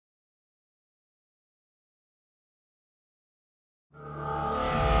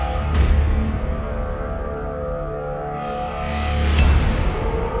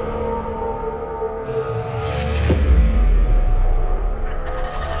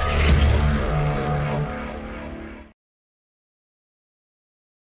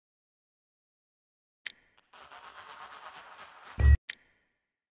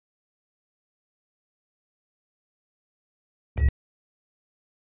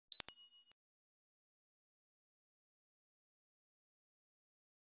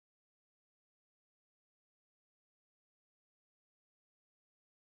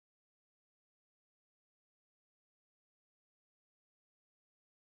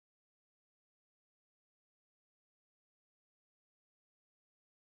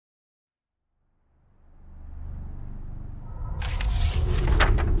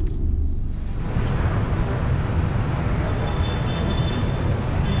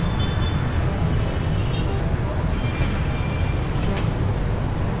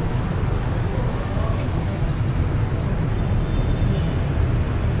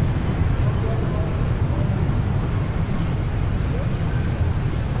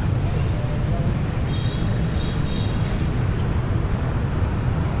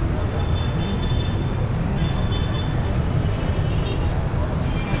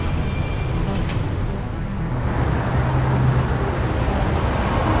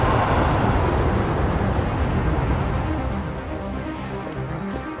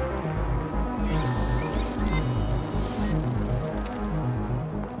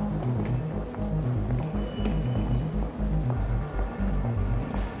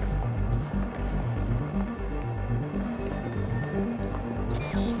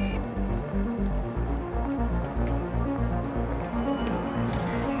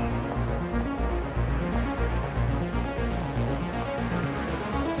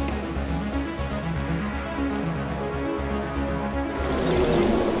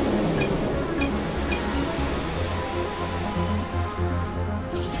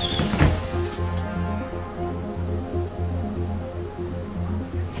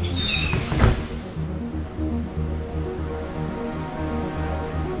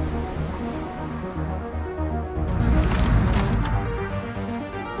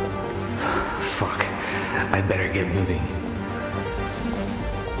get moving.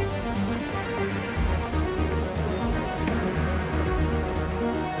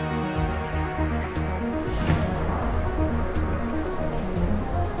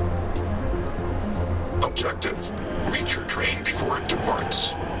 Objective: reach your train before it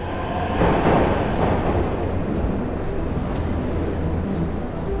departs.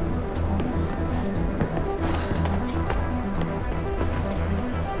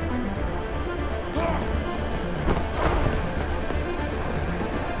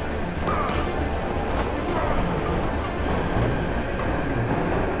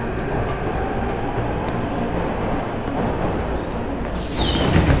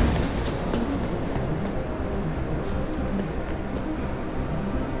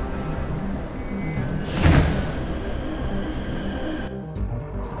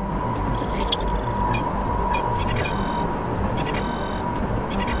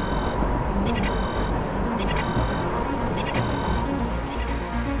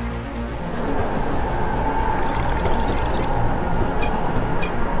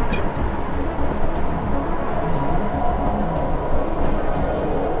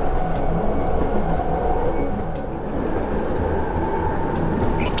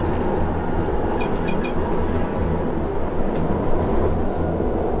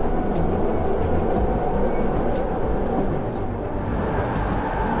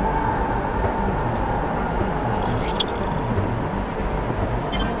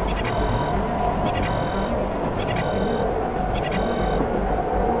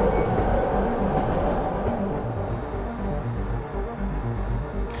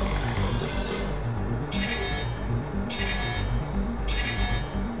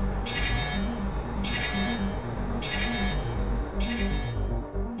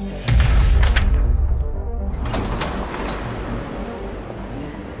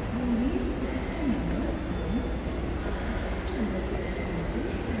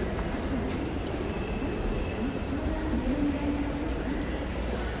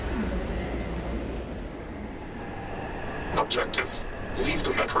 Objective: leave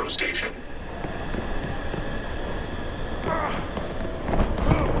the metro station.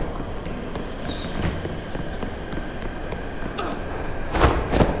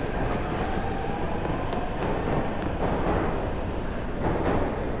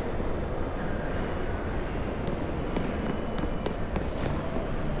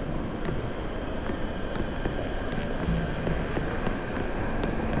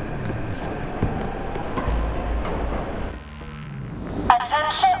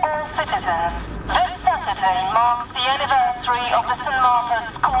 Attention all citizens. This Saturday marks the anniversary of the St.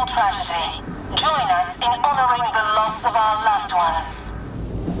 Martha's school tragedy. Join us in honoring the loss of our loved ones.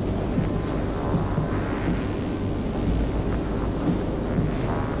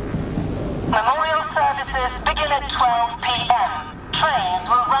 Memorial services begin at 12 p.m. Trains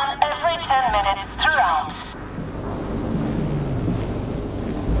will run every 10 minutes throughout.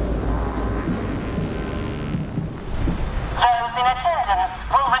 Those in attendance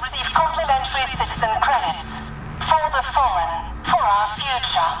will receive complimentary citizen credits. For the fallen, for our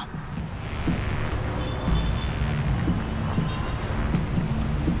future.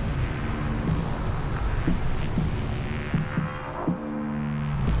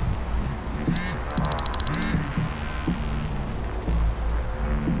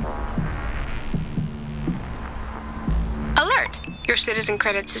 Alert! Your citizen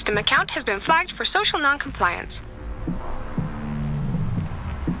credit system account has been flagged for social non-compliance.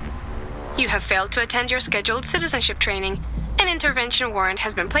 You have failed to attend your scheduled citizenship training. An intervention warrant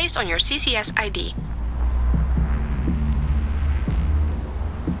has been placed on your CCS ID.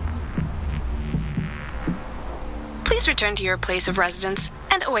 Please return to your place of residence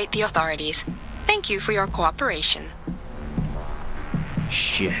and await the authorities. Thank you for your cooperation.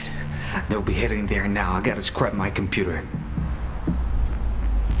 Shit. They'll be heading there now. I gotta scrap my computer.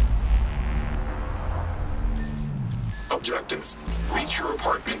 Objective: reach your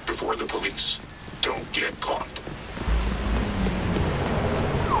apartment before the police. Don't get caught.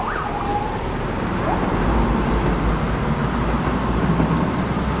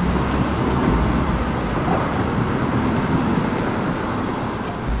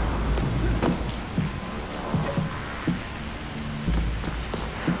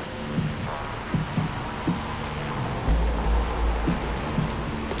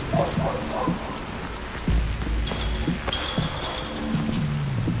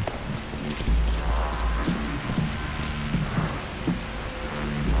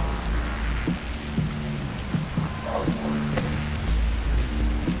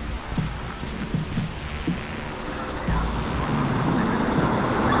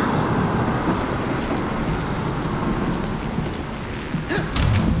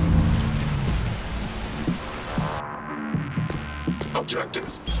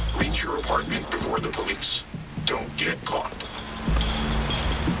 Objective. Reach your apartment before the police. Don't get caught.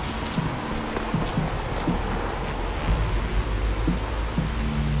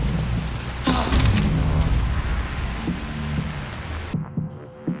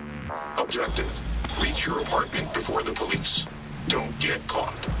 Objective. Reach your apartment before the police. Don't get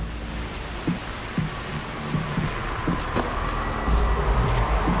caught.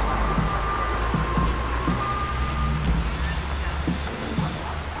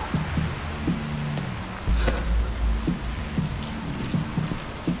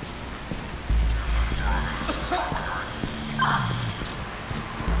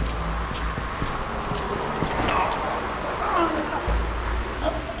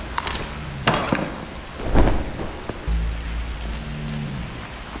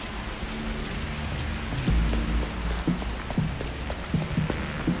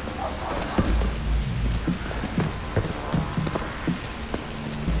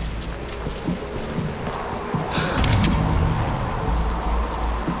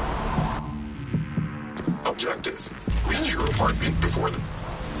 Objective. Reach your apartment before the...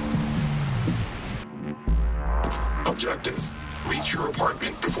 Objective. Reach your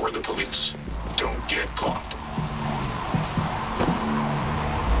apartment before the police. Don't get caught.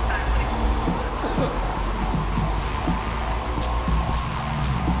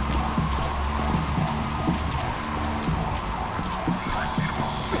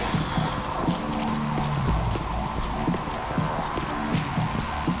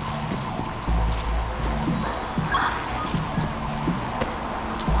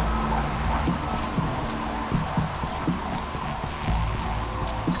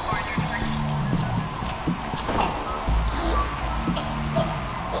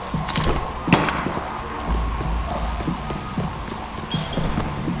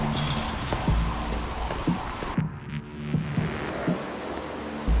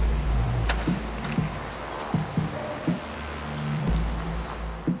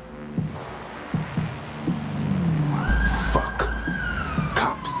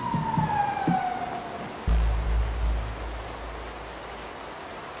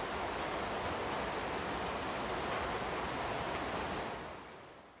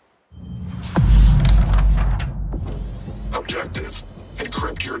 Objective.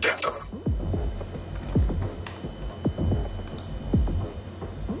 Encrypt your data.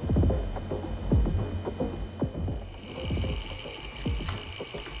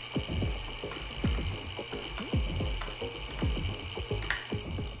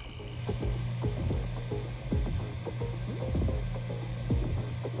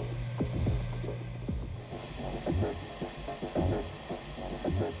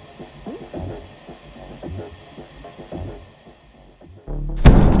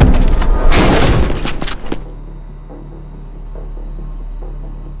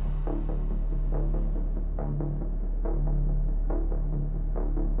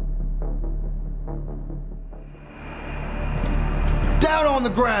 Down on the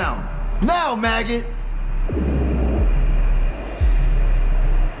ground! Now, maggot!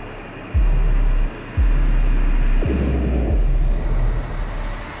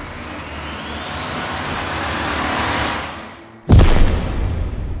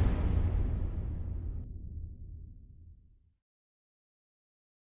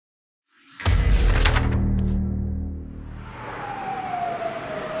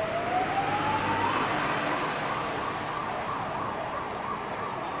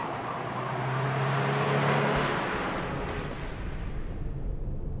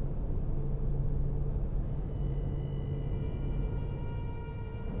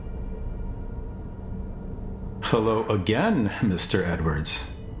 Hello again, Mr. Edwards.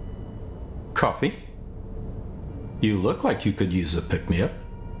 Coffee? You look like you could use a pick-me-up.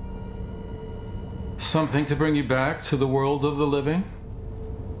 Something to bring you back to the world of the living?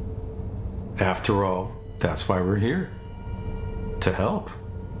 After all, that's why we're here. To help.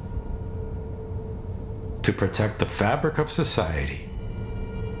 To protect the fabric of society.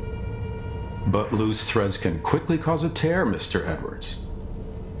 But loose threads can quickly cause a tear, Mr. Edwards.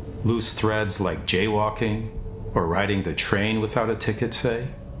 Loose threads like jaywalking, or riding the train without a ticket, say.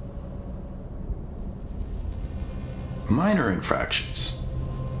 Minor infractions.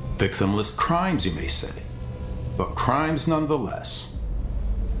 Victimless crimes, you may say. But crimes nonetheless.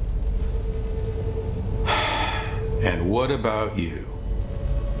 And what about you?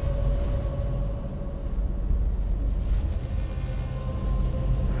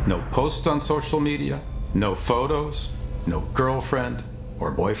 No posts on social media, no photos, no girlfriend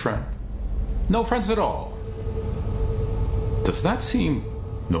or boyfriend, no friends at all. Does that seem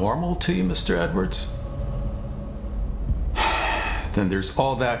normal to you, Mr. Edwards? then there's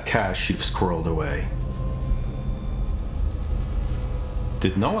all that cash you've squirreled away.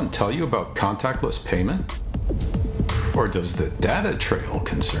 Did no one tell you about contactless payment? Or does the data trail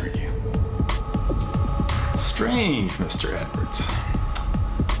concern you? Strange, Mr. Edwards.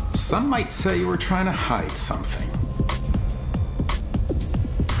 Some might say you were trying to hide something.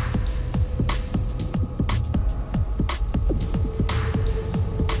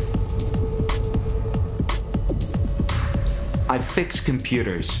 I fix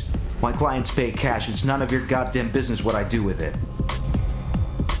computers. My clients pay cash. It's none of your goddamn business what I do with it.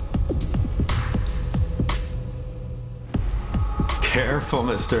 Careful,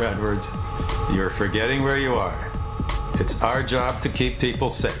 Mr. Edwards. You're forgetting where you are. It's our job to keep people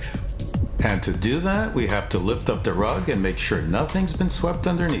safe. And to do that, we have to lift up the rug and make sure nothing's been swept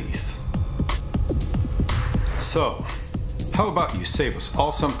underneath. So, how about you save us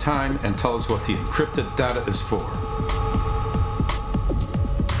all some time and tell us what the encrypted data is for?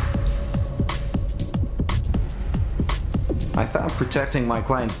 I thought protecting my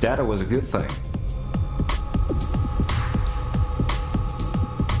client's data was a good thing.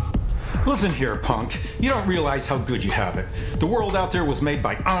 Listen here, punk. You don't realize how good you have it. The world out there was made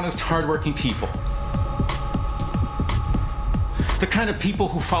by honest, hardworking people. The kind of people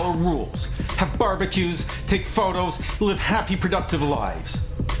who follow rules, have barbecues, take photos, live happy, productive lives.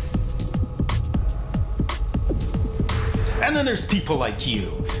 And then there's people like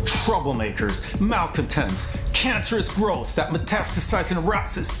you, troublemakers, malcontents, cancerous growths that metastasize and rot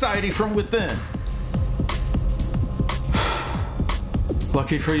society from within.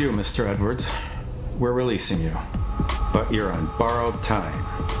 Lucky for you, Mr. Edwards. We're releasing you, but you're on borrowed time.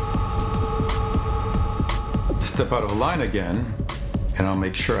 Step out of line again, and I'll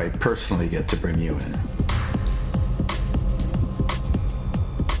make sure I personally get to bring you in.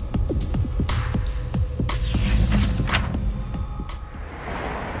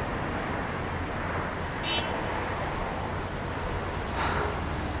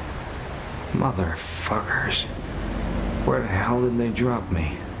 Motherfuckers. Where the hell did they drop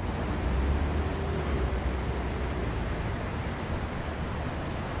me?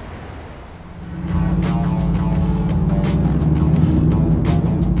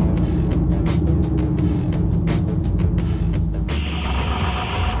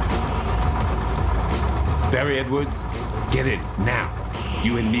 Barry Edwards, get in, now.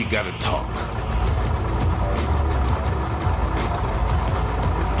 You and me gotta talk.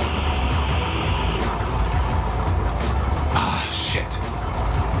 Ah, shit.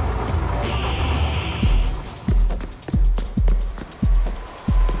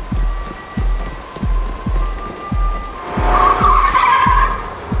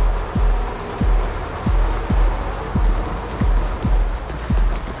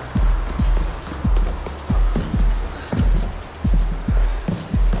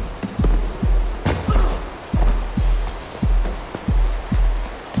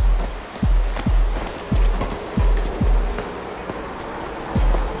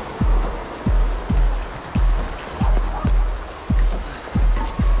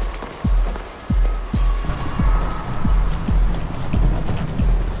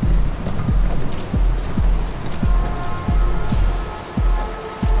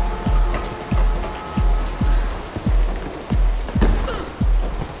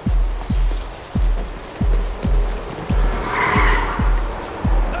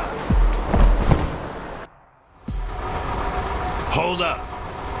 Hold up.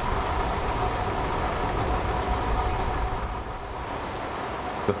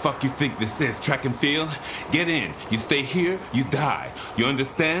 The fuck you think this is, track and field? Get in. You stay here, you die. You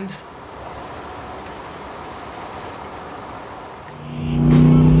understand?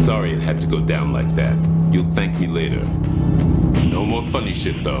 Sorry it had to go down like that. You'll thank me later. No more funny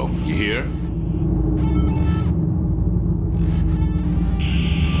shit though, you hear?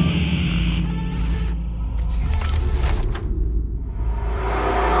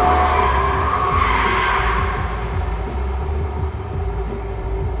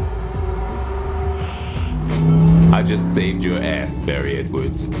 I just saved your ass, Barry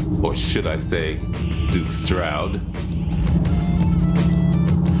Edwards. Or should I say, Duke Stroud.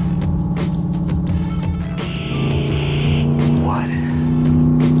 What?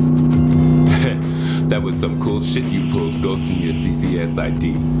 That was some cool shit you pulled ghosting your CCS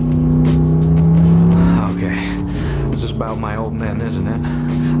ID. Okay. This is about my old man, isn't it?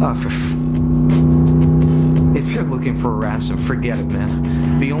 If you're looking for a ransom, forget it,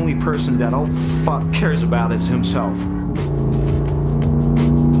 man. The only person that old fuck cares about is himself.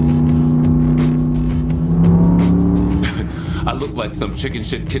 I look like some chicken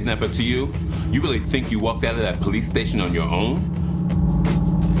shit kidnapper to you? You really think you walked out of that police station on your own?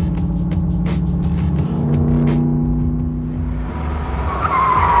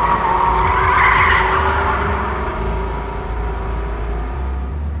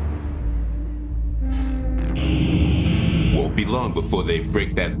 Won't be long before they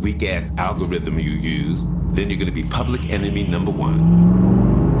break that weak-ass algorithm you use. Then you're gonna be public enemy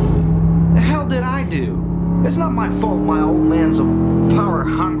 #1. The hell did I do? It's not my fault my old man's a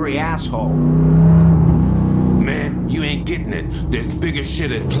power-hungry asshole. Man, you ain't getting it. There's bigger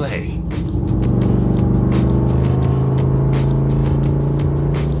shit at play.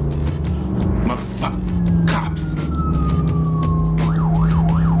 Motherfuck. Cops.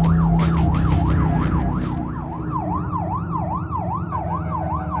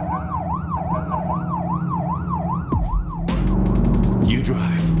 You drive.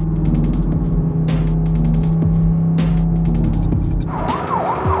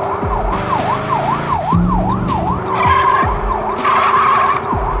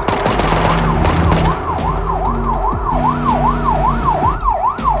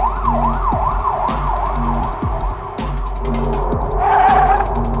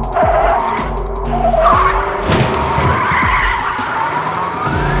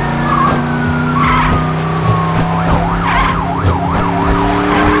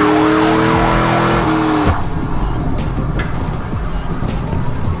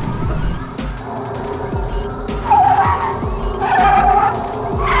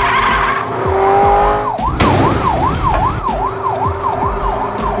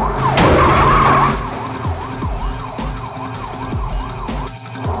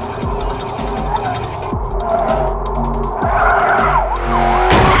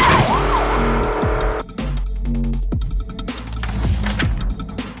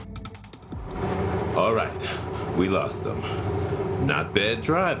 We lost them. Not bad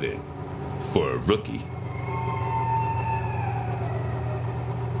driving for a rookie.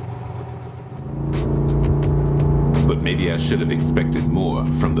 But maybe I should have expected more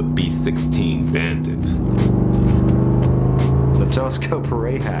from the B-16 bandit. The telescope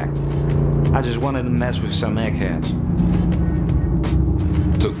array hack. I just wanted to mess with some eggheads.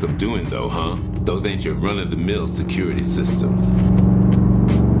 Took some doing though, huh? Those ain't your run-of-the-mill security systems.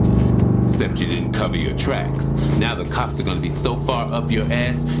 Except you didn't cover your tracks. Now the cops are gonna be so far up your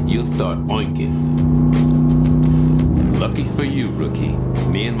ass, you'll start oinking. Lucky for you, rookie.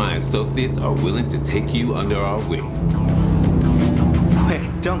 Me and my associates are willing to take you under our wing. Wait,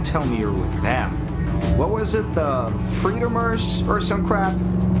 don't tell me you're with them. What was it, the Freedomers or some crap?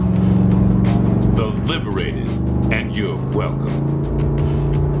 The Liberated, and you're welcome.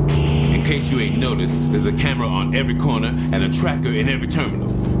 In case you ain't noticed, there's a camera on every corner and a tracker in every terminal.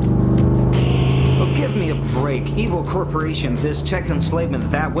 Well, give me a break. Evil corporation, this, tech enslavement,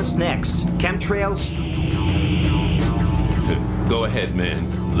 that. What's next? Chemtrails? Go ahead,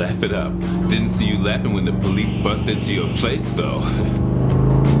 man. Laugh it up. Didn't see you laughing when the police bust into your place, though.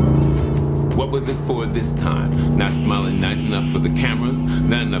 What was it for this time? Not smiling nice enough for the cameras?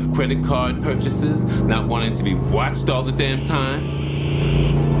 Not enough credit card purchases? Not wanting to be watched all the damn time?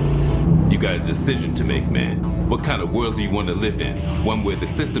 You got a decision to make, man. What kind of world do you want to live in? One where the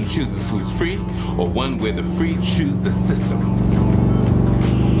system chooses who's free, or one where the free choose the system?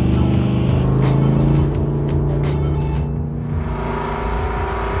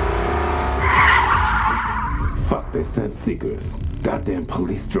 Fuck their scent seekers. Goddamn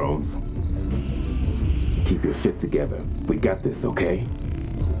police drones. Keep your shit together. We got this, okay?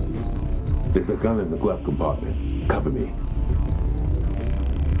 There's a gun in the glove compartment. Cover me.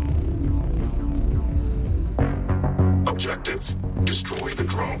 Objective, destroy the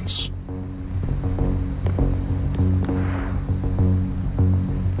drones.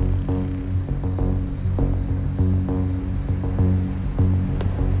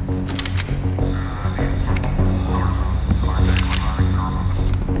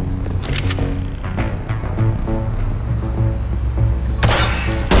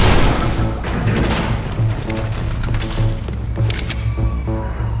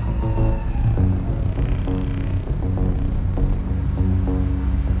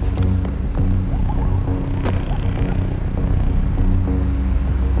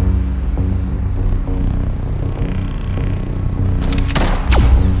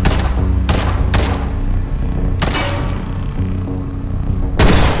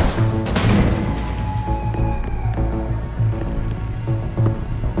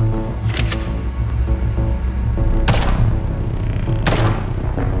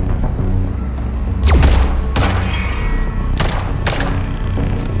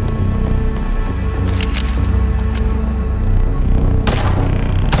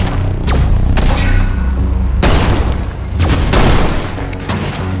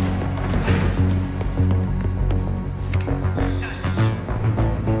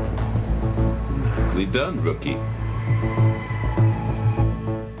 Done, rookie.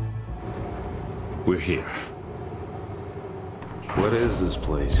 We're here. What is this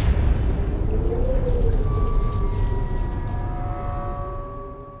place?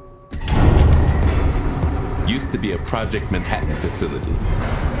 Used to be a Project Manhattan facility.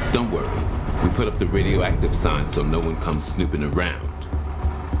 Don't worry, we put up the radioactive sign so no one comes snooping around.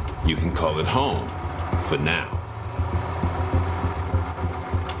 You can call it home, for now.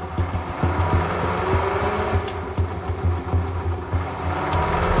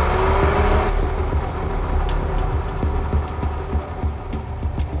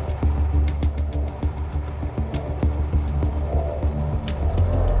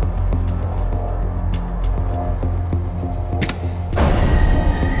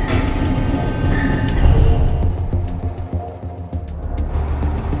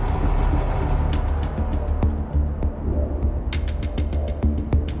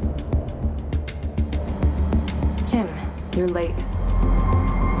 You're late.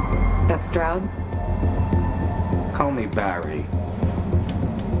 That Stroud? Call me Barry.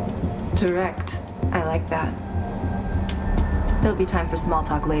 Direct. I like that. There'll be time for small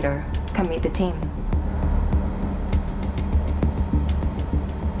talk later. Come meet the team.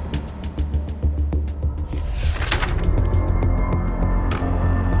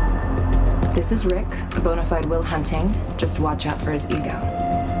 This is Rick, a bona fide Will Hunting. Just watch out for his ego.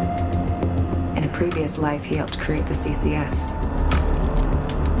 In a previous life, he helped create the CCS.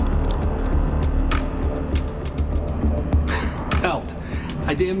 Helped.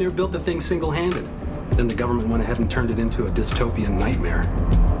 I damn near built the thing single-handed. Then the government went ahead and turned it into a dystopian nightmare.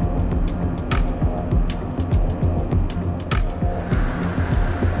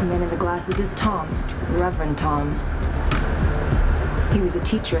 The man in the glasses is Tom, Reverend Tom. He was a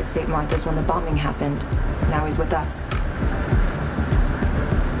teacher at St. Martha's when the bombing happened. Now he's with us.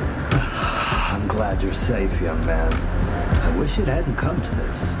 I'm glad you're safe, young man. I wish it hadn't come to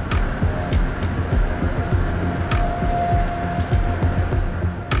this.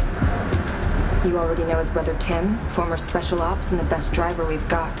 You already know his brother Tim, former special ops and the best driver we've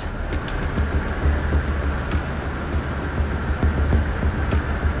got.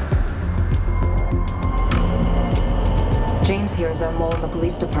 James here is our mole in the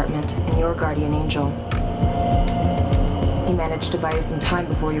police department and your guardian angel. He managed to buy you some time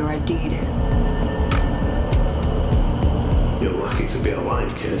before you were ID'd. You're lucky to be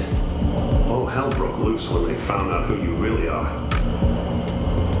alive, kid. Oh, hell broke loose when they found out who you really are.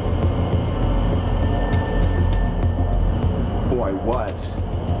 Who I was.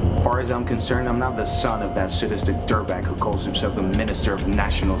 As far as I'm concerned, I'm not the son of that sadistic dirtbag who calls himself the Minister of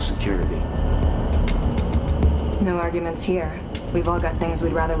National Security. No arguments here. We've all got things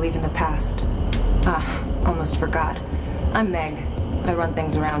we'd rather leave in the past. Ah, almost forgot. I'm Meg. I run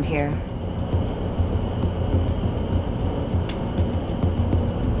things around here.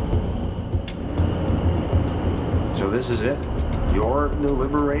 So this is it? You're the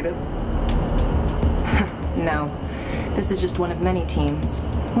Liberated? No. This is just one of many teams.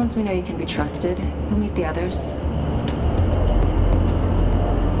 Once we know you can be trusted, we'll meet the others.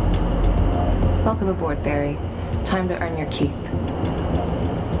 Welcome aboard, Barry. Time to earn your keep.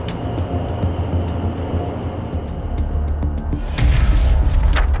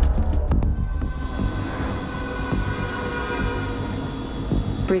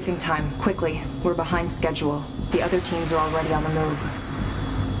 Briefing time, quickly. We're behind schedule. The other teams are already on the move.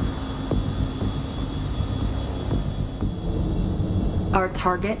 Our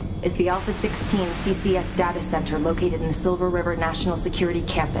target is the Alpha 16 CCS data center located in the Silver River National Security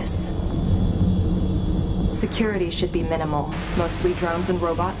Campus. Security should be minimal, mostly drones and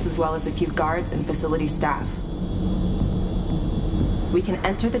robots, as well as a few guards and facility staff. We can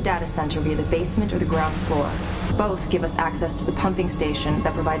enter the data center via the basement or the ground floor. Both give us access to the pumping station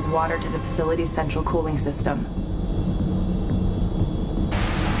that provides water to the facility's central cooling system.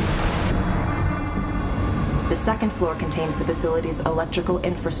 The second floor contains the facility's electrical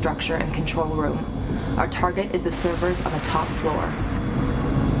infrastructure and control room. Our target is the servers on the top floor.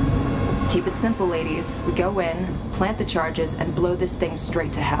 Keep it simple, ladies. We go in, plant the charges, and blow this thing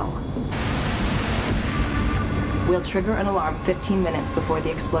straight to hell. We'll trigger an alarm 15 minutes before the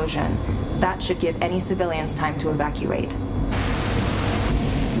explosion. That should give any civilians time to evacuate.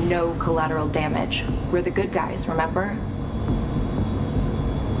 No collateral damage. We're the good guys, remember?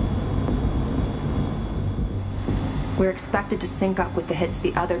 We're expected to sync up with the hits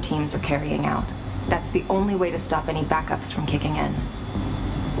the other teams are carrying out. That's the only way to stop any backups from kicking in.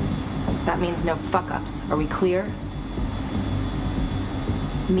 That means no fuck-ups. Are we clear?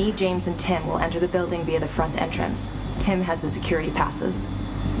 Me, James, and Tim will enter the building via the front entrance. Tim has the security passes.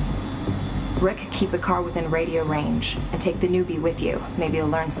 Rick, keep the car within radio range, and take the newbie with you. Maybe you'll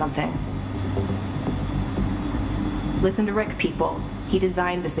learn something. Listen to Rick, people. He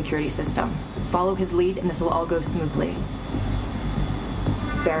designed the security system. Follow his lead and this will all go smoothly.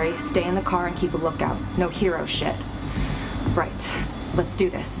 Barry, stay in the car and keep a lookout. No hero shit. Right. Let's do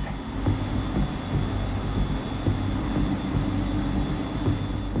this.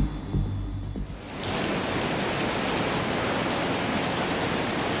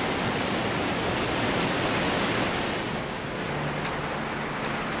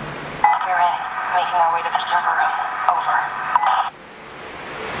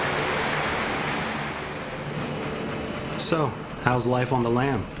 So, how's life on the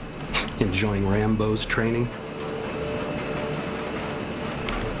lam? Enjoying Rambo's training?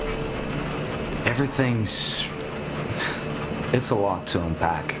 Everything's... It's a lot to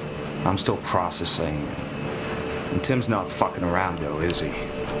unpack. I'm still processing. And Tim's not fucking around though, is he? We've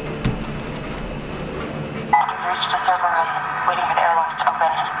reached the server room, waiting for the airlocks to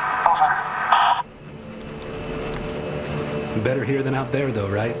open. Over. Better here than out there though,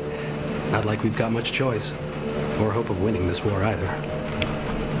 right? Not like we've got much choice. Or hope of winning this war either.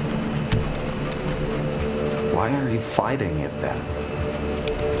 Why are you fighting it then?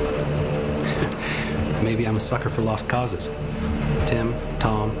 Maybe I'm a sucker for lost causes. Tim,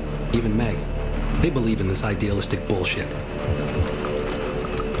 Tom, even Meg. They believe in this idealistic bullshit.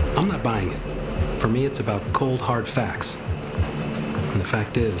 I'm not buying it. For me, it's about cold, hard facts. And the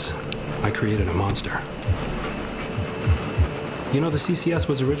fact is, I created a monster. You know, the CCS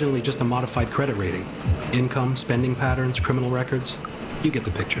was originally just a modified credit rating. Income, spending patterns, criminal records. You get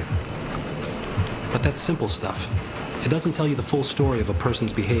the picture. But that's simple stuff. It doesn't tell you the full story of a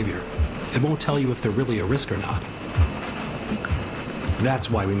person's behavior. It won't tell you if they're really a risk or not. That's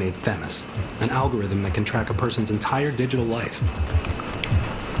why we made Themis, an algorithm that can track a person's entire digital life.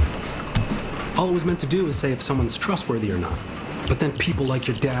 All it was meant to do is say if someone's trustworthy or not. But then people like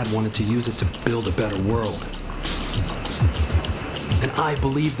your dad wanted to use it to build a better world. And I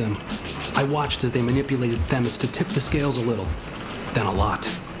believed them. I watched as they manipulated Themis to tip the scales a little, then a lot.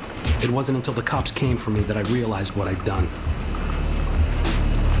 It wasn't until the cops came for me that I realized what I'd done.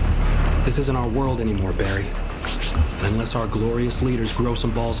 This isn't our world anymore, Barry. And unless our glorious leaders grow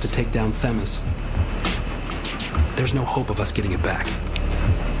some balls to take down Themis, there's no hope of us getting it back.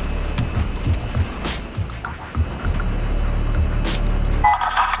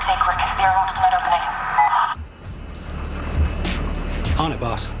 Take Rick, the airlock's not opening. On it,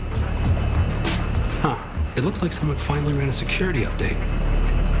 boss. Huh. It looks like someone finally ran a security update.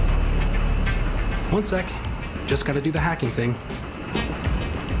 One sec. Just gotta do the hacking thing.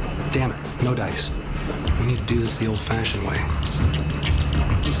 Damn it, no dice. We need to do this the old-fashioned way.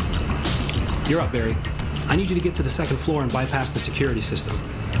 You're up, Barry. I need you to get to the second floor and bypass the security system.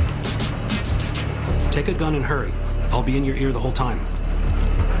 Take a gun and hurry. I'll be in your ear the whole time.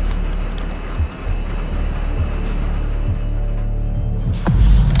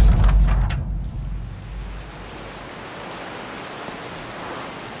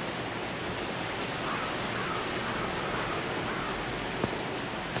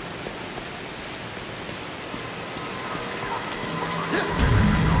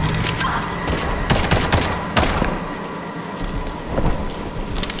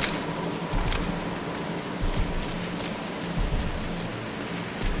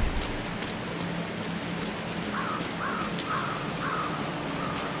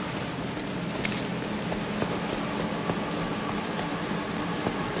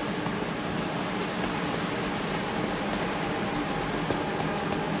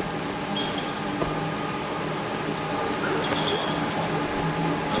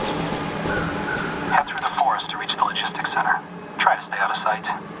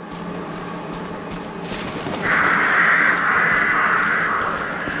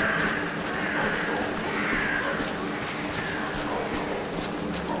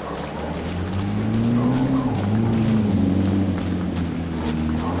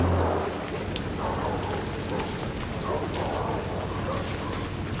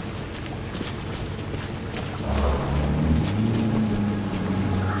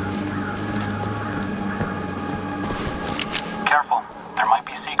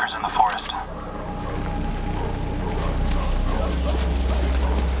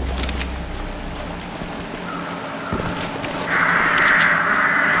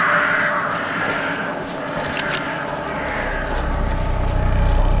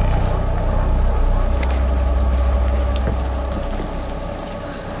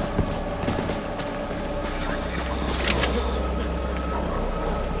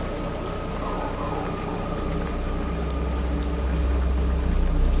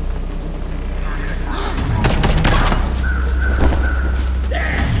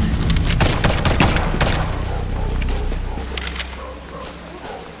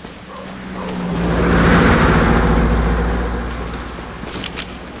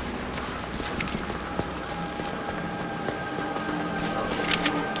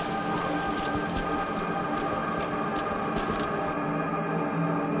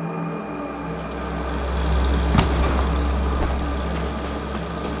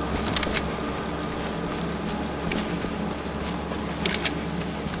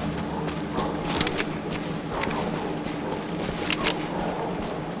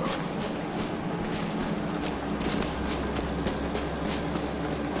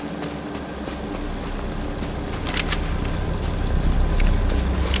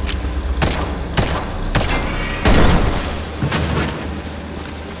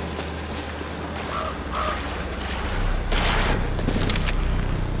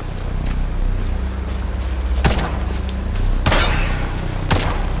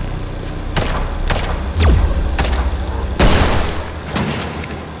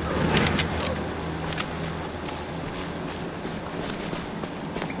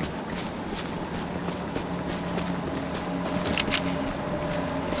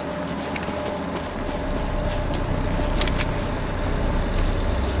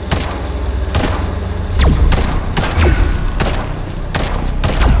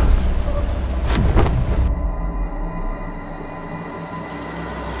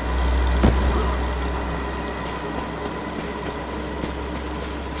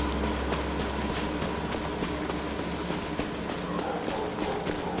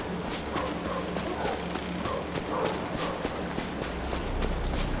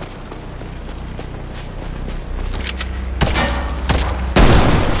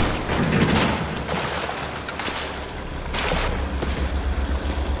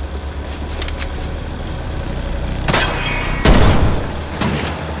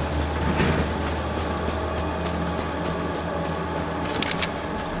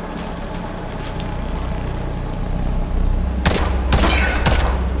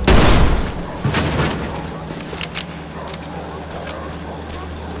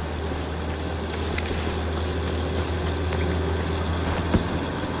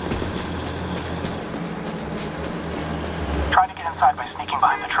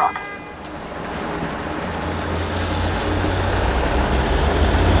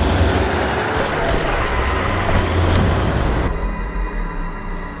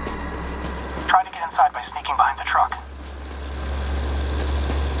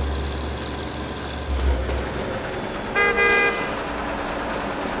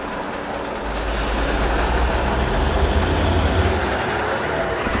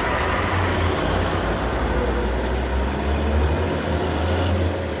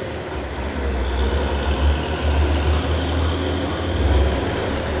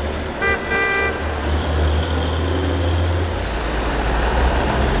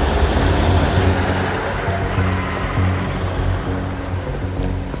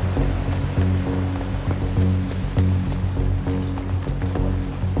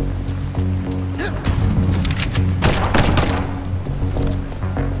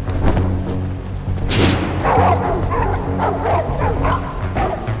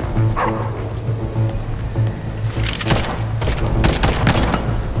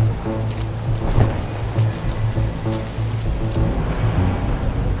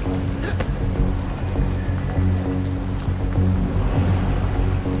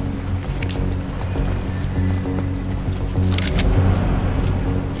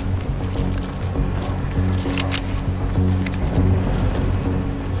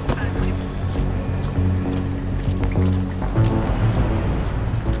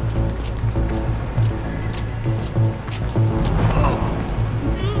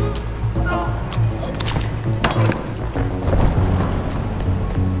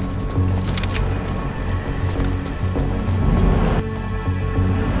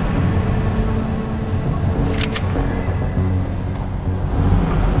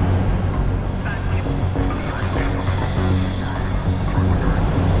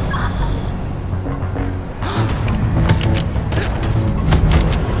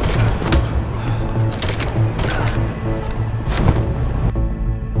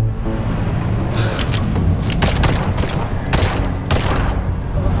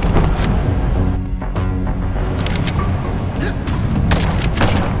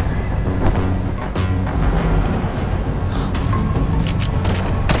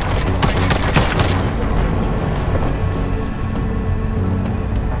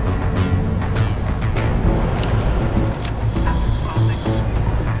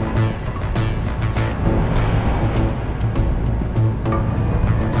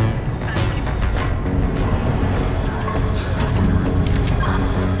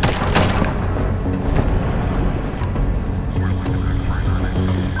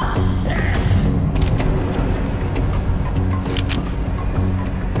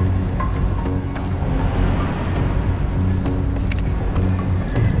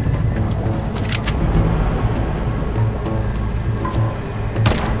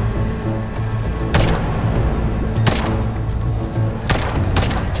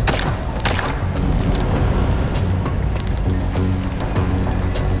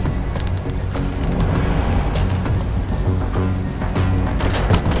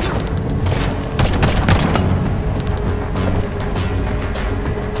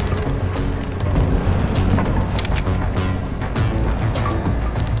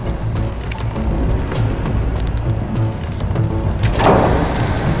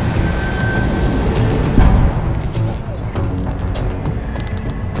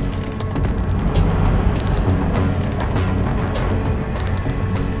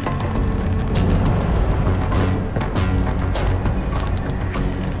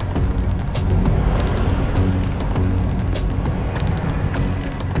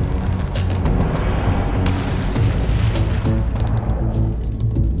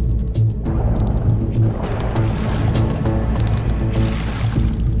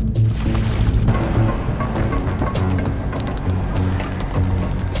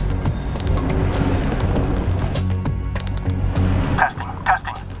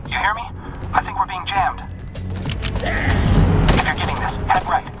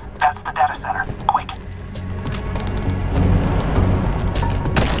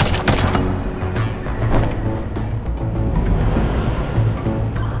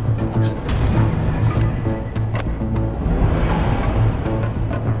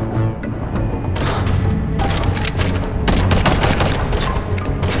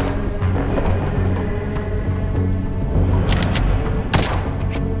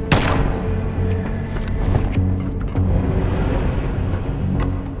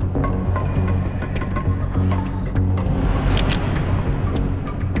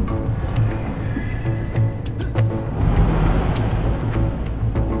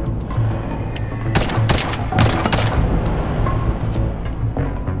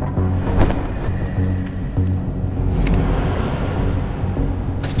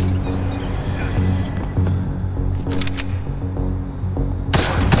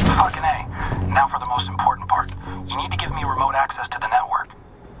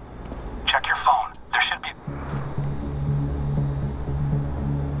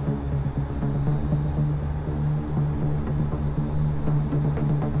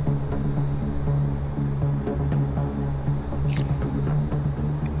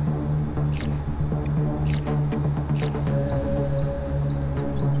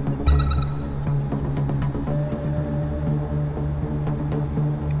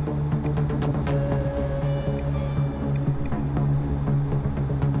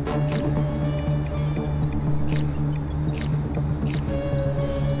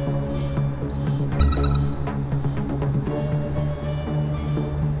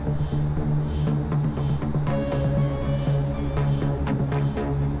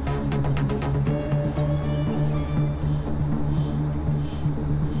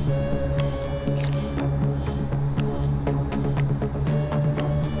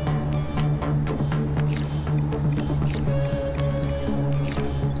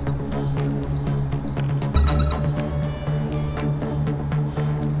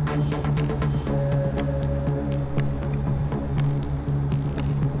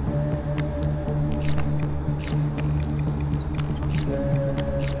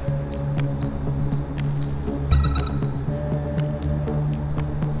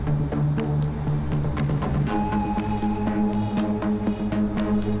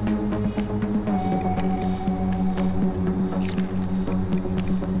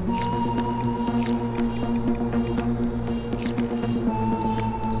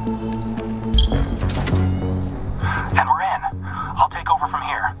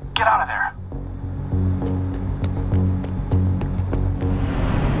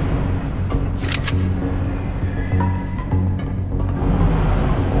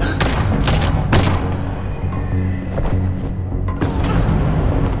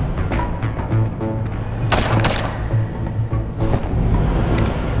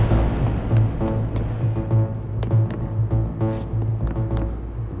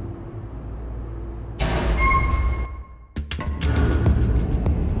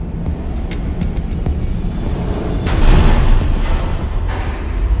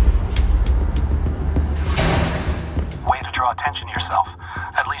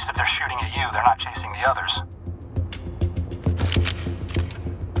 the others.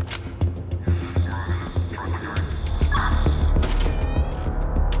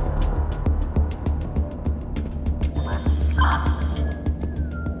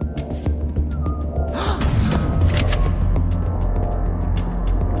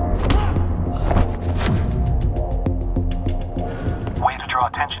 Way to draw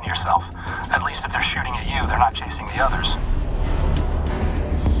attention to yourself. At least if they're shooting at you, they're not chasing the others.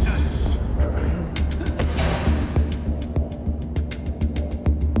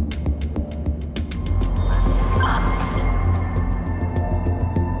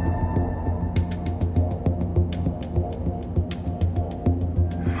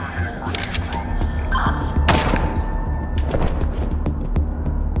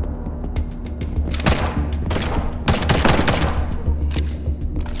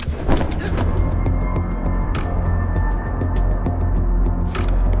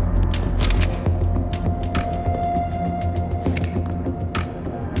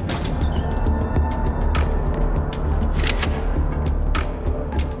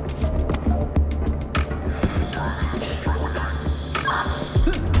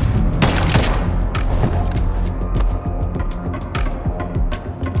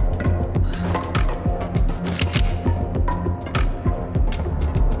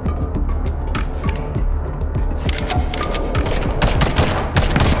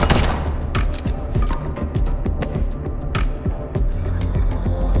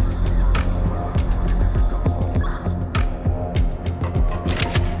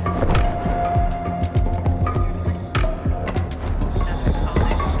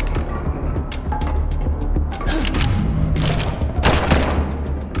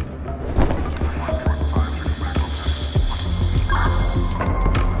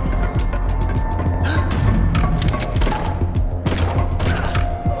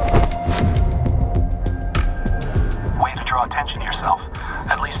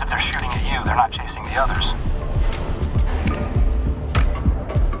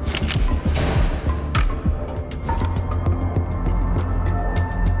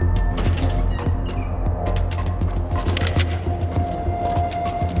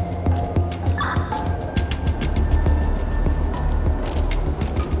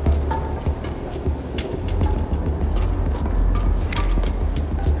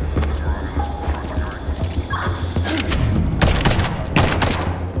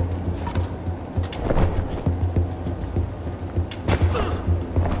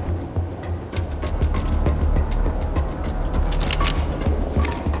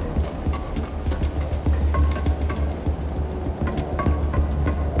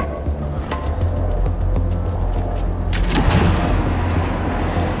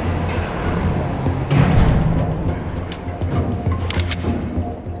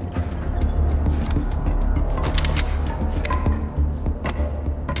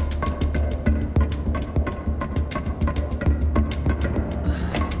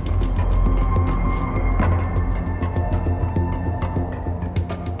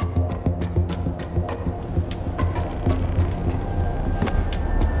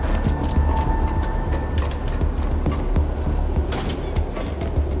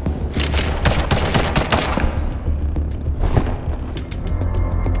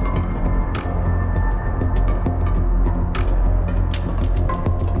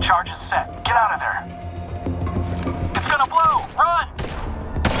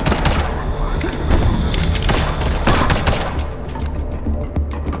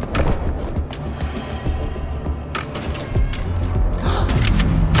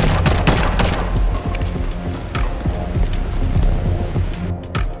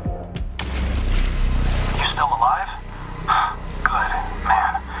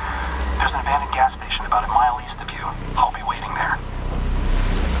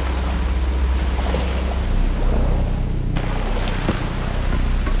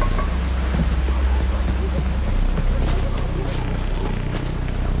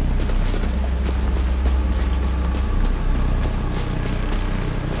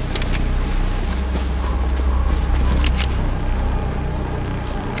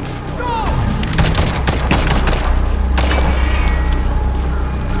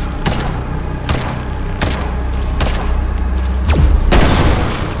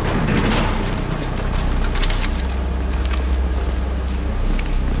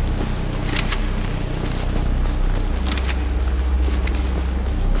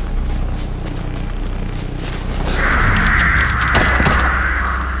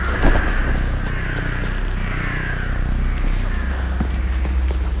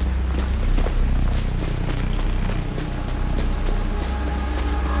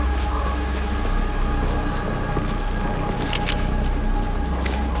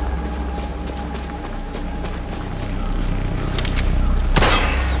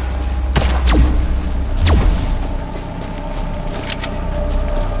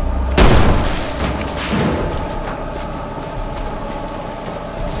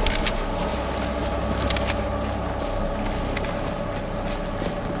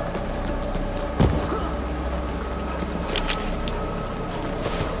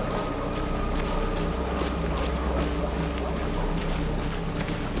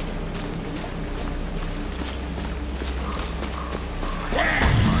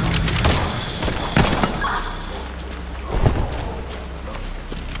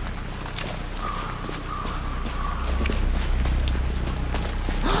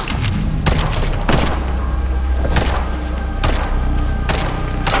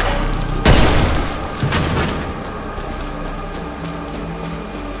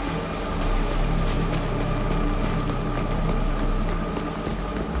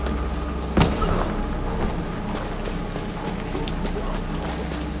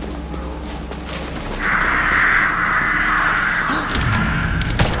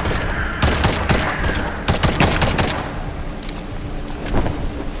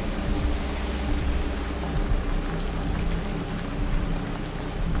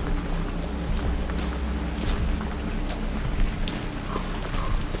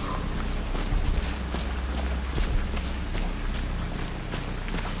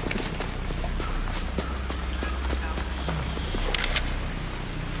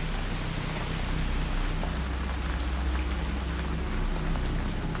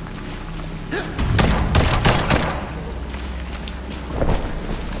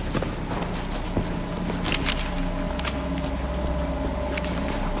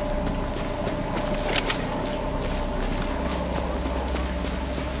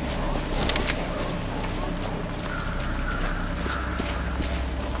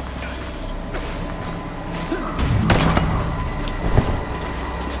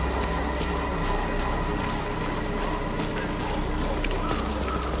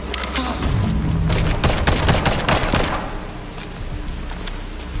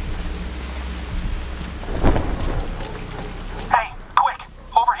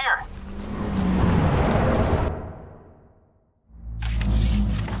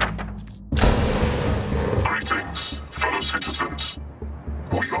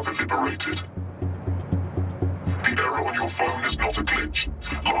 Liberated. The error on your phone is not a glitch.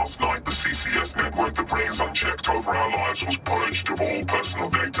 Last night, the CCS network that reigns unchecked over our lives was purged of all personal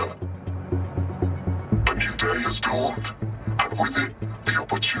data. A new day has dawned, and with it, the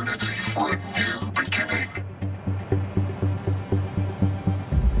opportunity for a new beginning.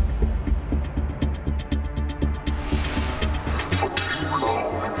 For too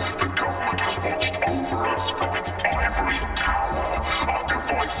long, the government has watched over us from its ivory tower. Our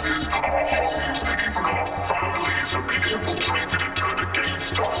devices, our homes, even our families have been infiltrated and turned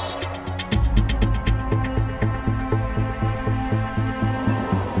against us.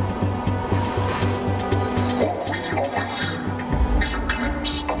 What we offer you is a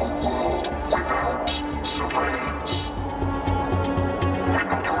glimpse of a world without surveillance. We're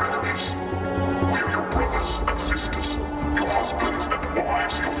not your enemies. We are your brothers and sisters, your husbands and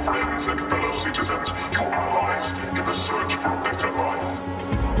wives, your friends and fellow citizens, your allies in the search for a better life.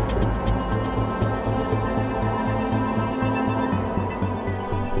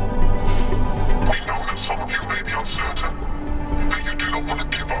 We know that some of you may be uncertain, that you do not want to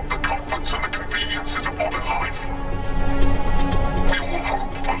give up the comforts and the conveniences of modern life. We all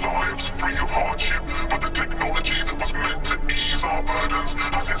hope for lives free of hardship, but the technology that was meant to ease our burdens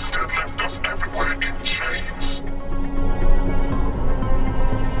has instead left us everywhere in chains.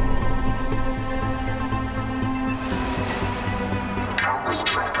 Cameras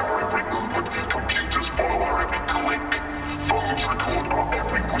track our every movement, computers follow our every click, phones record our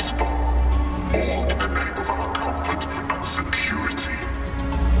every whisper, all in the name of our comfort and security.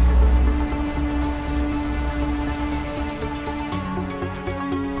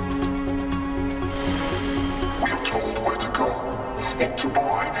 We are told where to go, what to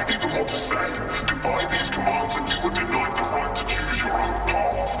buy, even what to say. Defy these commands and you are denied the right to choose your own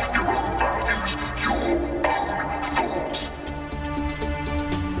path, your own values, your own thoughts.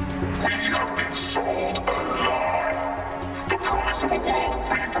 We have been sold a lie. The promise of a world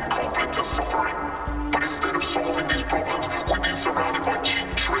free from conflict and suffering. But instead of solving these problems, we've been surrounded by cheap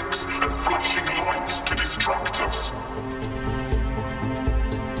tricks and flashing lights to distract us.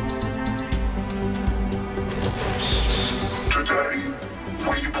 Today,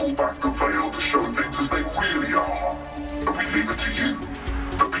 we pull back the veil to show things as they really are. And we leave it to you,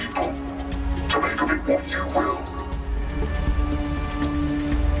 the people, to make of it what you will.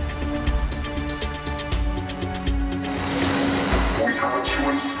 We have a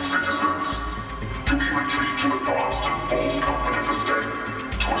choice, citizens. Do we retreat to the past and false confidence instead?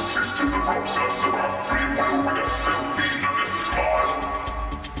 To assist in the robs us of our free will with a selfie and a smile?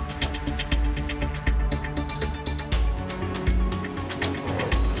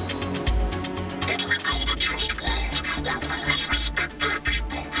 Or do we build a just world where rulers respect their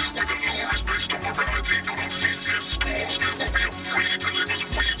people, where the law is based on morality, not on CCS scores, where we are free to live as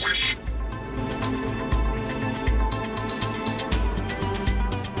we wish?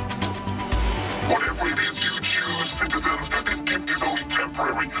 Whatever it is you choose, citizens, this gift is only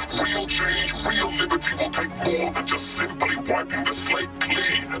temporary. Real change, real liberty will take more than just simply wiping the slate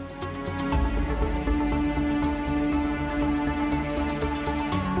clean.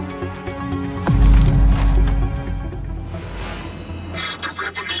 The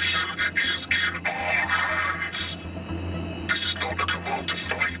revolution is in our hands. This is not a command to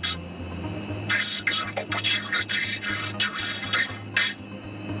fight. This is an opportunity to think.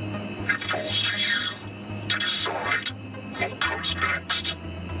 It falls to you to decide what comes next.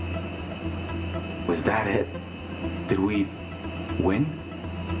 Was that it? Did we win?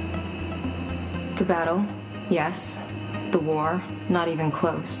 The battle, yes. The war, not even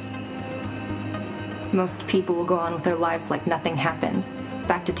close. Most people will go on with their lives like nothing happened,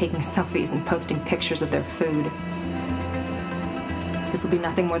 back to taking selfies and posting pictures of their food. This will be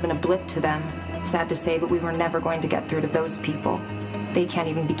nothing more than a blip to them. Sad to say, but we were never going to get through to those people. They can't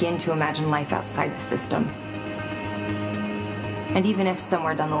even begin to imagine life outside the system. And even if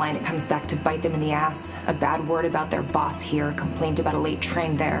somewhere down the line it comes back to bite them in the ass, a bad word about their boss here, a complaint about a late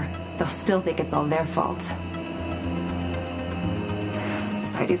train there, they'll still think it's all their fault.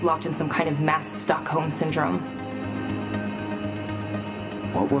 Society's locked in some kind of mass Stockholm syndrome.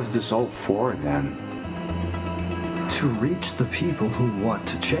 What was this all for, then? To reach the people who want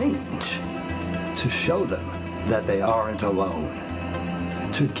to change. To show them that they aren't alone.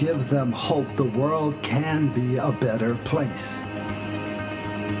 To give them hope the world can be a better place.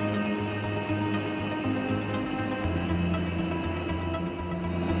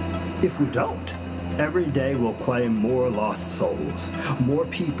 If we don't, every day will claim more lost souls. More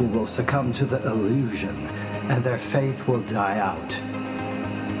people will succumb to the illusion, and their faith will die out.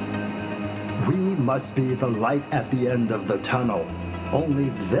 We must be the light at the end of the tunnel. Only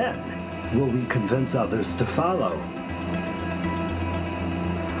then will we convince others to follow?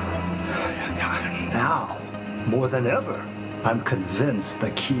 Now, more than ever, I'm convinced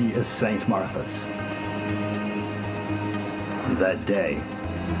the key is St. Martha's. That day,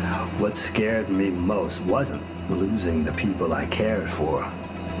 what scared me most wasn't losing the people I cared for.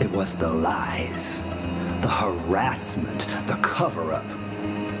 It was the lies, the harassment, the cover-up.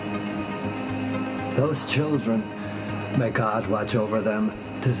 Those children, may God watch over them,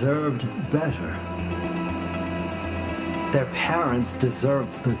 deserved better. Their parents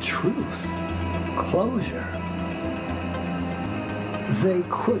deserved the truth, closure. They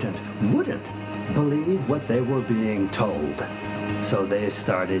wouldn't believe what they were being told, so they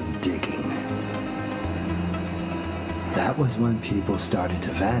started digging. That was when people started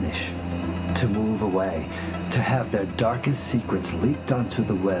to vanish, to move away, to have their darkest secrets leaked onto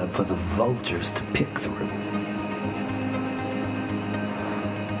the web for the vultures to pick through.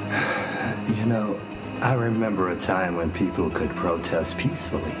 You know, I remember a time when people could protest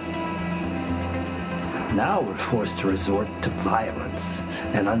peacefully. Now we're forced to resort to violence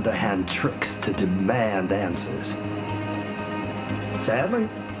and underhand tricks to demand answers. Sadly,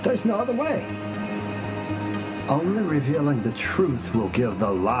 there's no other way. Only revealing the truth will give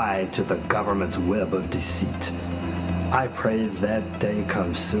the lie to the government's web of deceit. I pray that day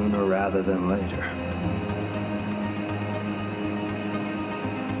comes sooner rather than later.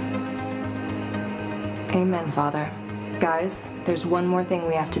 Amen, Father. Guys, there's one more thing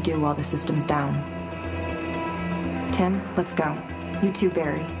we have to do while the system's down. Tim, let's go. You too,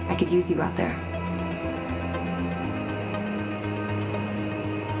 Barry. I could use you out there.